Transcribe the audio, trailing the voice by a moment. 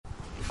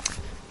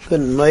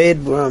Ben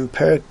Moed, we're on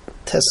Perek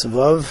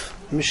Tesvav,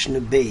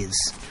 Mishnah Beis.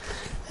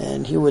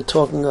 And here we're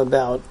talking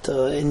about,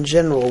 in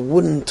general,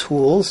 wooden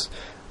tools.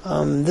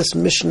 This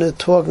Mishnah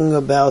talking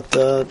about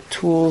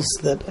tools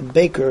that a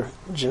baker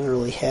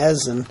generally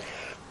has and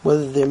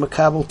whether they're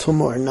makabel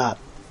tumah or not.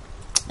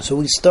 So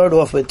we start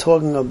off by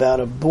talking about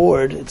a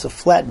board. It's a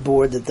flat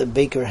board that the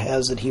baker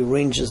has that he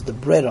arranges the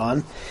bread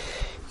on,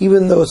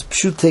 even though it's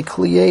pshutei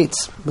kli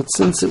eitz. But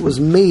since it was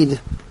made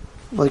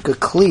like a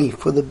kli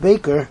for the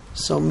baker,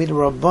 so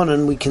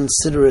midrabanan we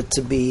consider it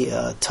to be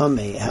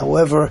tameh.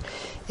 However,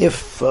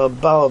 if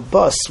Baal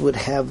Bus would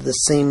have the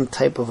same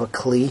type of a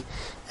kli,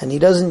 and he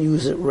doesn't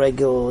use it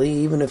regularly,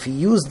 even if he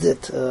used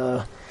it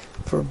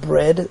for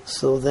bread,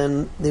 so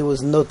then there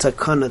was no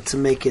takana to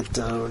make it,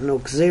 no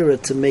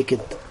gzera to make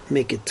it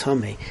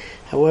tameh.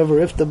 However,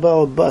 if the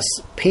Baal Bus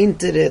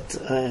painted it,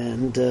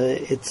 and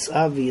it's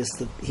obvious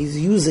that he's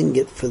using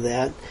it for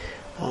that,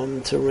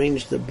 to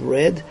arrange the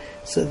bread,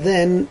 so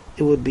then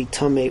it would be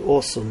tameh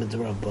also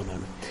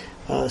midrabanan.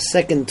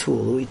 Second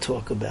tool we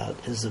talk about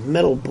is a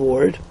metal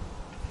board,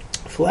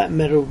 flat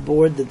metal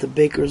board that the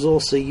bakers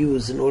also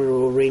use in order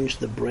to arrange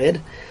the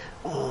bread.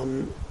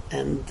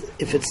 And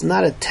if it's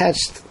not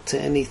attached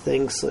to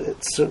anything, so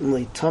it's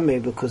certainly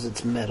tameh because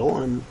it's metal,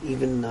 and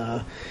even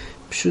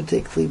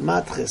pshutei kli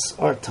matches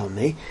are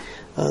tameh.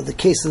 The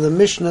case of the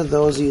Mishnah,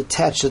 though, is you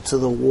attach it to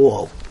the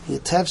wall. You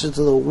attach it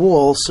to the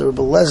wall, so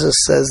Rebbe Lezer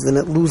says then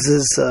it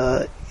loses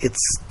its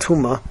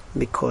tumah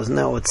because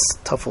now it's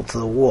tuffled to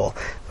the wall.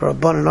 The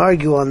Rabbanan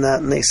argue on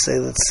that, and they say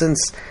that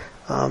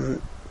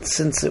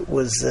since it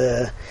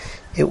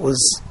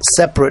was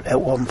separate at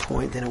one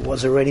point and it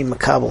was already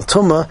makabel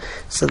tumah,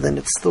 so then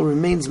it still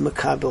remains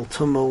makabel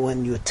tumah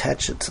when you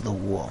attach it to the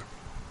wall.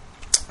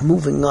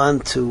 Moving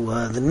on to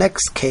the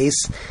next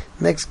case.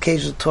 Next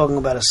case, we're talking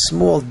about a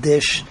small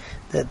dish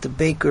that the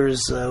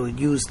bakers would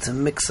use to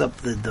mix up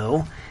the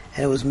dough,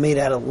 and it was made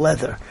out of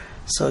leather.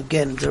 So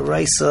again,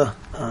 deraisa,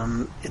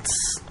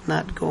 it's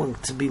not going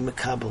to be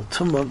makabel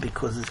tumah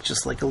because it's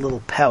just like a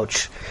little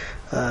pouch.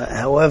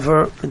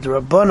 However, with the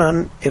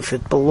Rabbanan, if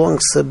it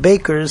belongs to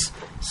bakers,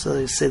 so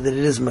they say that it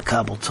is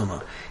makabel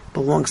tumah.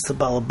 Belongs to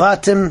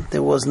balabatim,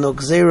 there was no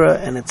gzera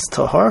and it's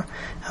tahar.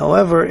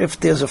 However, if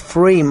there's a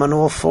frame on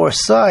all four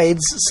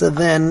sides, so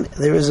then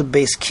there is a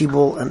base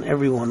kibul and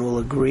everyone will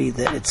agree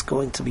that it's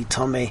going to be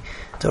tameh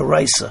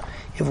deraisa.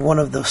 If one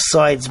of the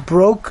sides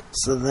broke,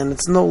 so then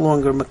it's no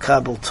longer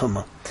makabel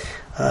tumah.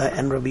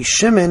 And Rabbi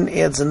Shimon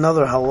adds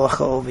another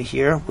halacha over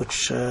here,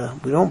 which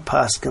we don't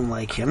paskin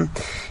like him.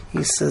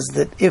 He says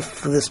that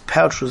if this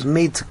pouch was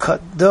made to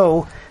cut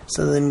dough,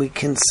 so then we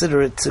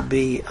consider it to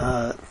be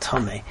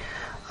tameh.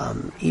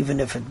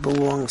 Even if it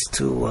belongs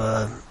to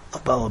a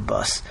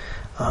balabas.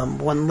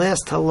 One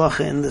last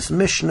halacha in this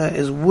Mishnah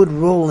is wood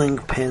rolling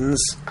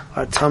pins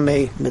are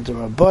tameh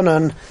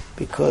midrabanan,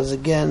 because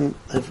again,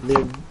 if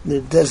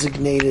they're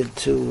designated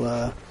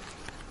to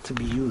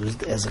be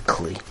used as a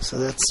kli. So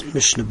that's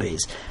Mishnah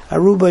Beis.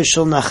 Aruba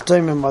shel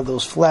nachtoimim are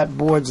those flat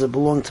boards that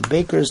belong to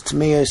bakers.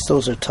 Tameis,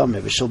 those are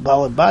tameh. V'shel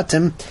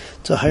balabatim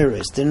to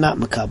hayres, they're not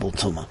makabel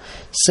tumah.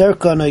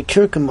 Serka no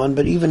kirkamon,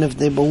 but even if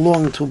they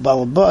belong to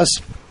balabas,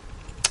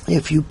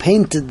 if you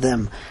painted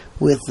them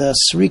with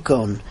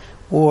srikon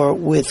or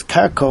with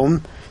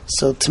karkom,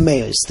 so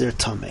tameis, they're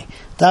tameh.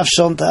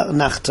 Dafshon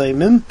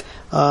nachtoimim,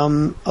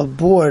 a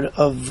board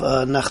of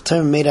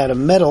nachtoimim made out of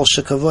metal,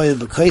 shekavoy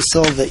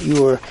b'kaisel, that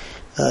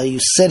you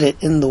set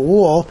it in the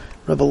wall.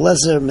 Rebbe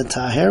Lezer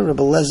metaher.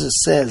 Rebbe Lezer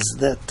says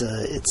that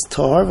it's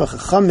tahar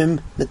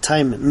v'chachamim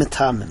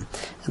mitamin,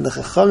 and the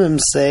chachamim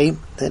say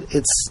that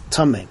it's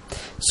tameh.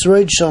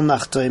 Sroid shel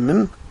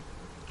nachtoimim.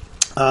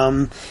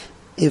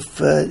 If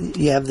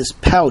you have this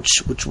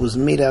pouch which was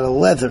made out of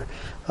leather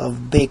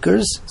of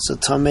bakers, so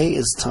tameh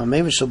is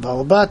tameh, v'shel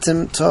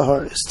balabatim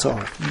tahar is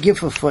tahar.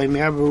 Gifafoy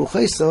mi'arba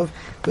ruchaisav,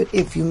 but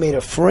if you made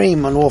a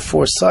frame on all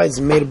four sides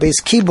and made a base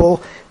kibul,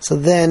 so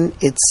then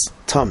it's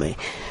tameh.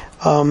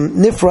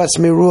 Nifratz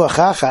miruach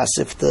achas,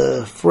 if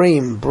the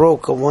frame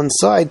broke on one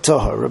side,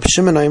 tahar. Reb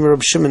Shimon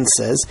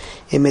says,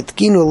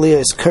 emetginu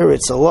liyas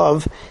kuritz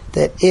alav,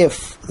 that it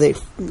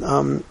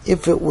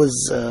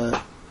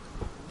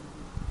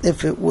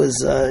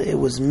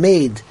was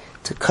made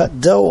to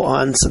cut dough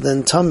on, so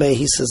then tameh,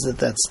 he says that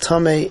that's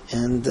tameh,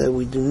 and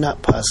we do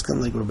not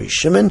paskin like Rabbi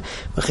Shimon.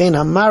 V'chein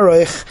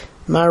hamaroich,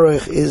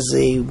 maroich is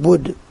a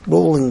wood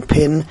rolling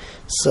pin,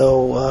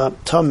 so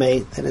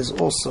tameh, that is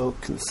also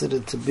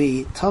considered to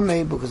be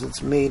tameh because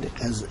it's made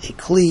as a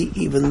kli,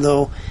 even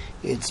though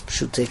it's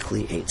pshutei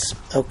kli eitz.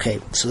 Okay,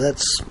 so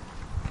that's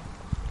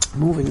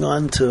moving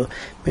on to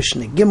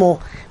Mishnah Gimel.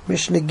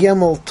 Mishnah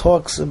Gimel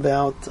talks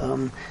about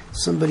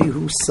somebody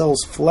who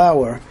sells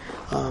flour,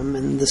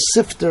 and the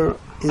sifter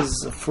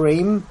is a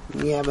frame,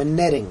 and you have a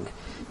netting.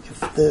 If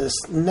the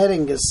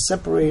netting is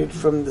separated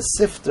from the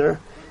sifter,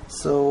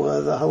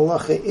 so the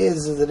halacha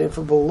is that if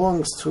it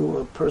belongs to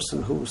a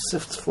person who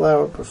sifts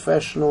flour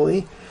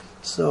professionally,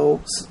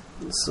 so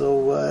it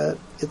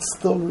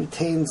still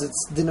retains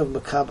its din of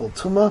makabel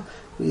tumah.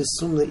 We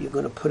assume that you're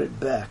going to put it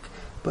back.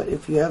 But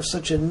if you have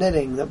such a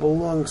netting that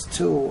belongs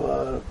to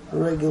a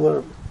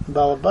regular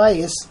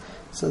balabayis,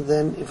 so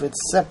then if it's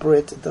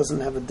separate, it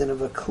doesn't have a din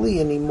of a kli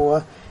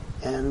anymore,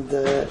 and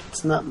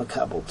it's not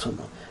makabel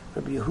tumah.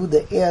 Rabbi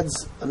Yehuda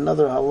adds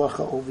another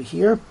halacha over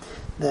here,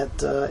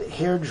 that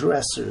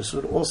hairdressers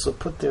would also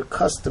put their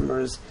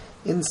customers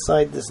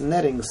inside this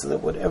netting, so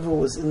that whatever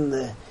was in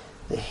the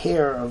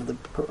hair of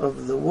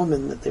the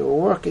woman that they were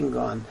working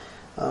on,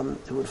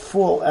 it would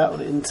fall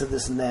out into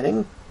this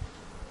netting.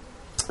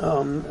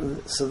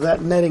 So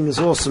that netting is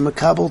also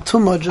makabel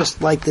tumah,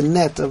 just like the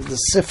net of the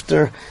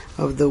sifter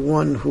of the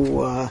one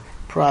who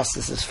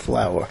processes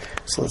flour.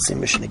 So let's see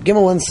Mishnah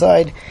Gimel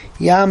inside.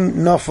 Yam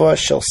nofa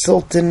shel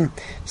silton.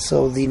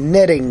 So the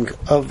netting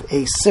of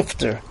a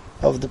sifter,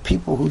 of the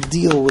people who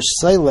deal with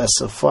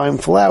silas of fine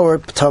flour,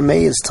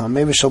 tamei is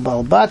tamei, v'shel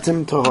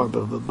balbatim tahor,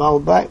 but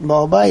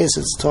balbayis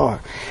is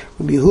tahor.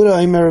 Rabbi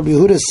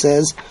Yehuda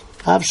says,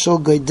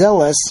 avshel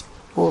goideles,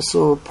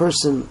 also a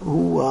person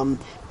who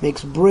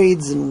makes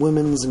braids in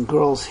women's and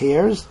girls'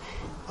 hairs,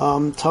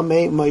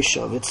 tamei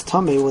moishav, it's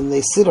tamei when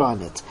they sit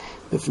on it.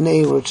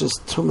 Mifnei, which is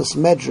tumas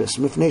medras,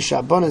 mifnei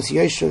shabanas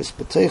yeshos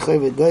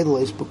b'teichai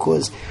v'goideles,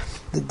 because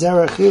the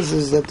derech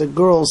is that the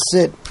girls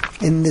sit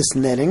in this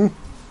netting,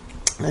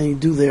 and you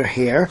do their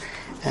hair,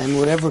 and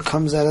whatever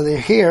comes out of their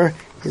hair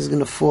is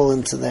going to fall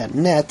into that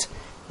net,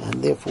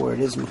 and therefore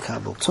it is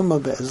makabel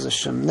tumah. Be'ez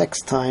Hashem,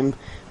 next time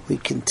we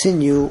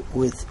continue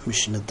with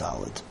Mishnah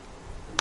Daled.